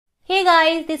Hey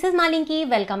guys, this is Malinki.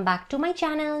 Welcome back to my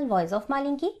channel, Voice of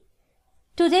Malinki.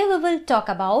 Today we will talk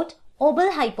about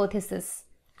Wobble hypothesis.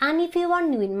 And if you are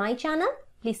new in my channel,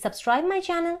 please subscribe my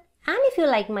channel. And if you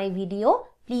like my video,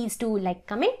 please do like,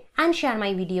 comment and share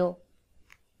my video.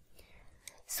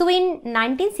 So in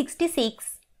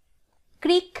 1966,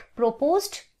 Crick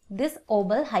proposed this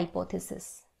Wobble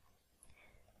hypothesis.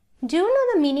 Do you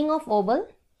know the meaning of Wobble?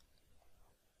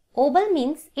 Wobble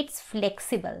means it's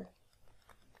flexible.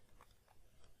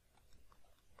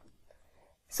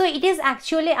 So it is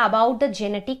actually about the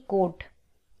genetic code.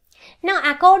 Now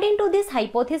according to this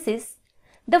hypothesis,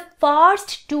 the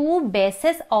first two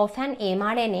bases of an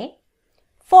mRNA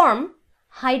form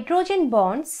hydrogen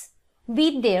bonds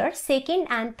with their second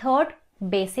and third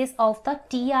bases of the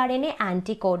tRNA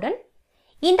anticodon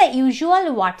in the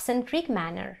usual Watson-Crick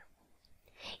manner,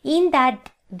 in that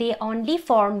they only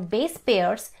form base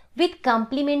pairs with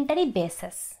complementary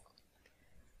bases.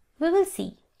 We will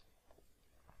see.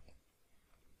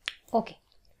 Okay,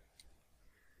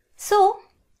 so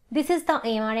this is the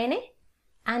mRNA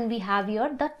and we have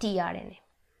here the tRNA.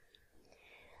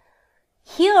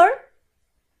 Here,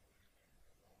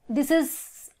 this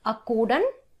is a codon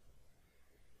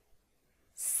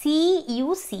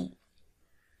CUC,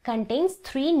 contains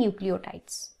 3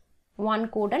 nucleotides. One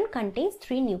codon contains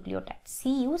 3 nucleotides,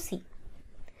 CUC.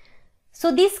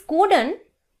 So this codon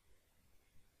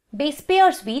base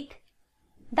pairs with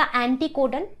the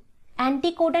anticodon.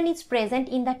 Anticodon is present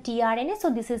in the tRNA,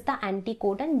 so this is the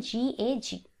anticodon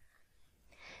GAG.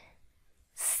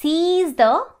 C is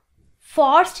the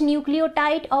first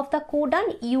nucleotide of the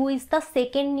codon, U is the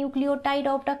second nucleotide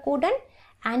of the codon,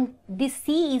 and this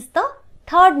C is the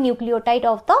third nucleotide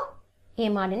of the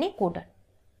mRNA codon.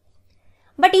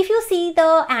 But if you see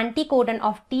the anticodon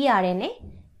of tRNA,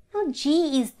 now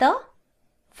G is the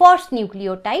first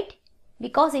nucleotide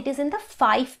because it is in the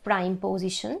 5'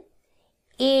 position.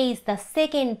 A is the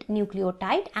second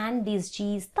nucleotide and this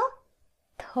G is the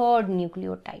third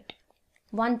nucleotide.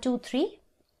 1, 2, 3.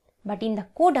 But in the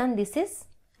codon this is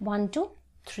 1, 2,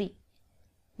 3.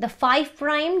 The 5'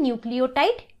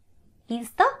 nucleotide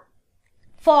is the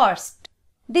first.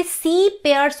 This C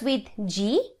pairs with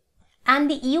G and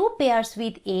the U pairs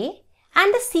with A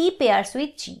and the C pairs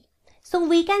with G. So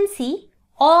we can see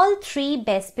all 3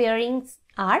 base pairings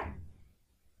are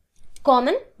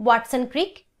common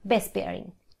Watson-Crick base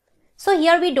pairing. So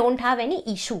here we don't have any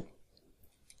issue.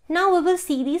 Now we will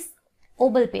see this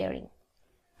Wobble pairing.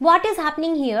 What is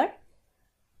happening here?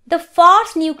 The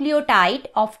first nucleotide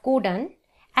of codon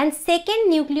and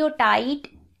second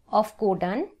nucleotide of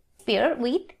codon pair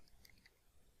with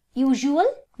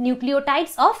usual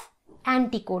nucleotides of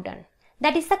anticodon.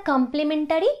 That is the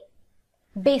complementary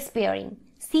base pairing.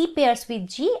 C pairs with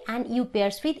G and U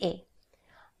pairs with A.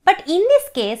 But in this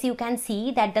case, you can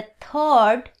see that the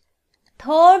third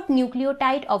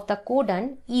nucleotide of the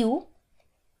codon, U,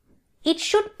 it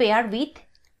should pair with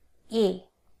A.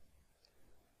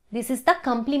 This is the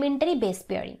complementary base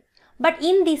pairing. But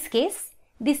in this case,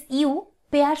 this U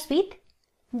pairs with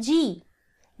G.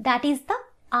 That is the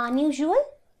unusual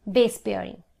base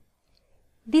pairing.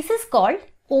 This is called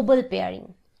Wobble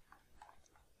pairing.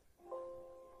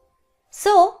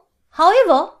 So,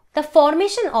 however, the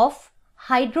formation of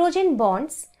hydrogen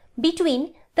bonds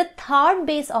between the third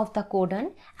base of the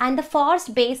codon and the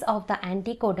first base of the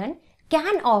anticodon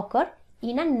can occur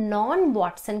in a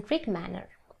non-Watson-Crick manner.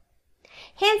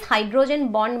 Hence,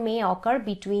 hydrogen bond may occur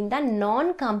between the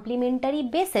non-complementary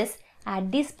bases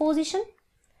at this position.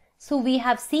 So, we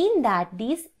have seen that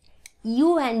these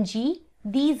U and G,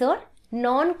 these are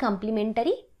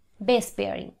non-complementary base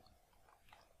pairing.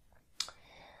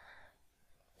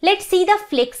 Let's see the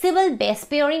flexible base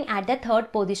pairing at the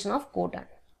third position of codon.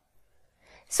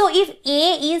 So if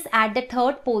A is at the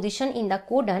third position in the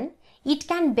codon, it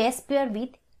can base pair with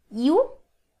U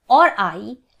or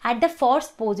I at the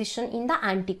first position in the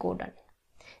anticodon.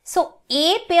 So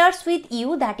A pairs with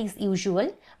U, that is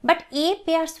usual, but A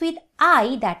pairs with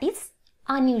I, that is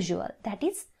unusual, that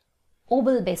is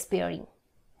Wobble base pairing.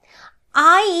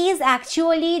 I is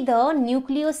actually the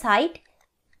nucleoside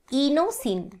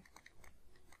inosine.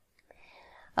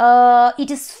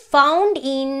 It is found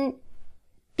in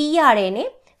tRNA.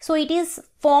 So it is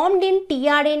formed in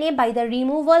tRNA by the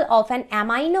removal of an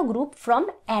amino group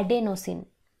from adenosine.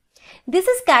 This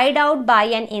is carried out by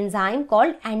an enzyme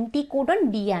called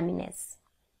anticodon deaminase.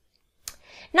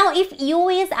 Now if U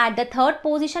is at the third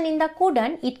position in the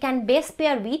codon, it can base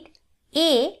pair with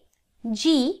A,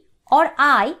 G or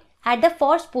I at the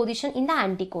first position in the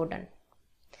anticodon.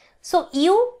 So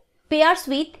U pairs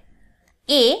with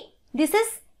A, this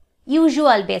is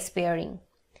usual base pairing.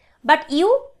 But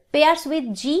U pairs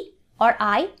with G or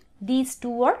I, these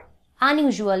two are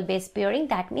unusual base pairing,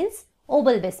 that means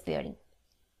Wobble base pairing.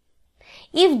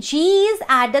 If G is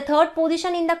at the third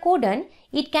position in the codon,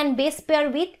 it can base pair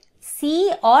with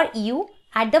C or U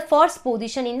at the first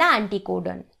position in the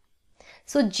anticodon.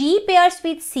 So G pairs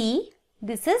with C,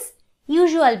 this is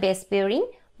usual base pairing,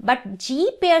 but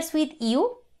G pairs with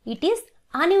U, it is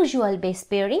unusual base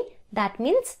pairing, that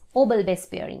means Wobble base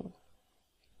pairing.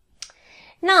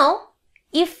 Now,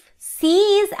 if C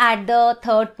is at the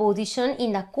third position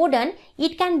in the codon,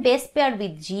 it can base pair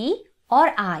with G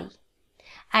or I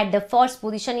at the first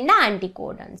position in the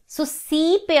anticodon. So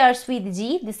C pairs with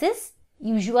G, this is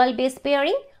usual base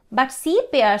pairing, but C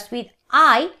pairs with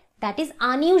I, that is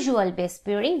unusual base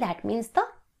pairing, that means the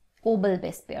Wobble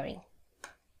base pairing.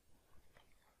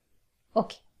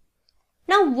 Okay.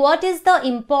 Now what is the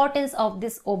importance of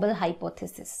this Wobble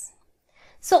hypothesis?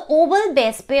 So Wobble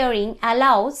base pairing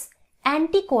allows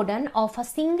anticodon of a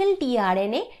single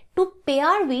tRNA to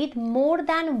pair with more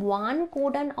than one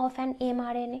codon of an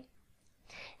mRNA.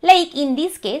 Like in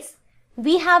this case,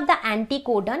 we have the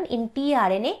anticodon in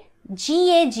tRNA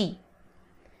GAG.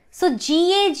 So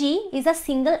GAG is a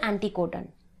single anticodon.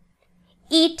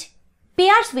 It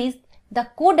pairs with the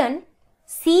codon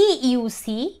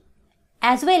CUC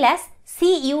as well as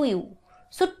CUU.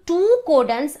 So two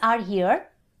codons are here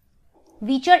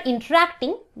which are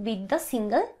interacting with the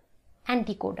single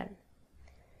anticodon.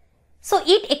 So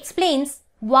it explains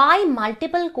why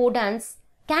multiple codons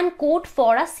can code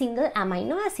for a single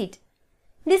amino acid.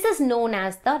 This is known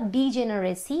as the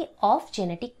degeneracy of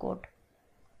genetic code.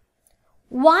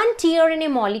 One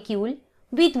tRNA molecule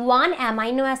with one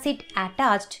amino acid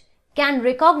attached can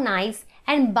recognize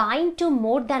and bind to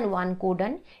more than one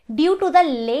codon due to the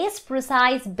less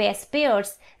precise base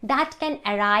pairs that can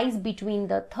arise between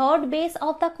the third base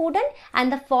of the codon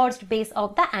and the first base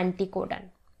of the anticodon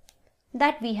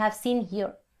that we have seen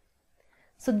here.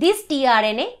 So this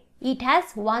tRNA, it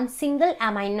has one single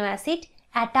amino acid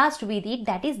attached with it,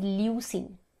 that is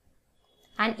leucine,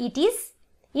 and it is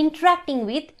interacting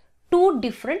with two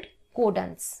different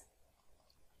codons.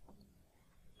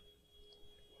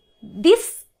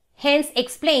 This hence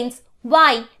explains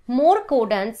why more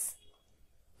codons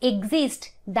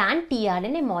exist than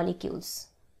tRNA molecules.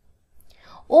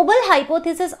 Wobble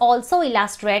hypothesis also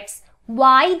illustrates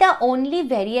why the only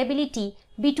variability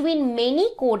between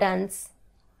many codons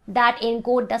that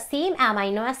encode the same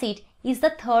amino acid is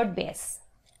the third base.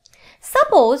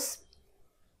 Suppose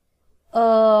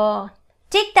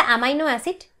take the amino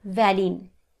acid valine.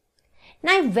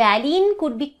 Now valine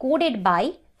could be coded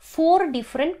by four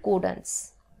different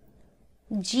codons: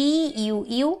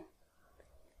 GUU,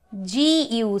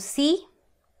 GUC,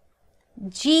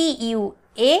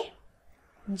 GUA,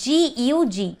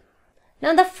 GUG.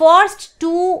 Now the first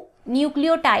two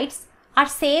nucleotides are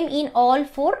same in all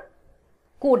four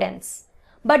codons,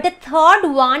 but the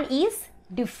third one is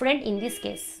different in this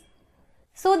case.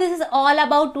 So this is all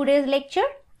about today's lecture.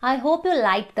 I hope you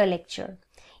liked the lecture.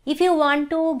 If you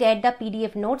want to get the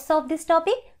PDF notes of this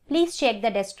topic, please check the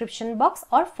description box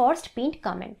or first pinned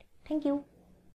comment. Thank you.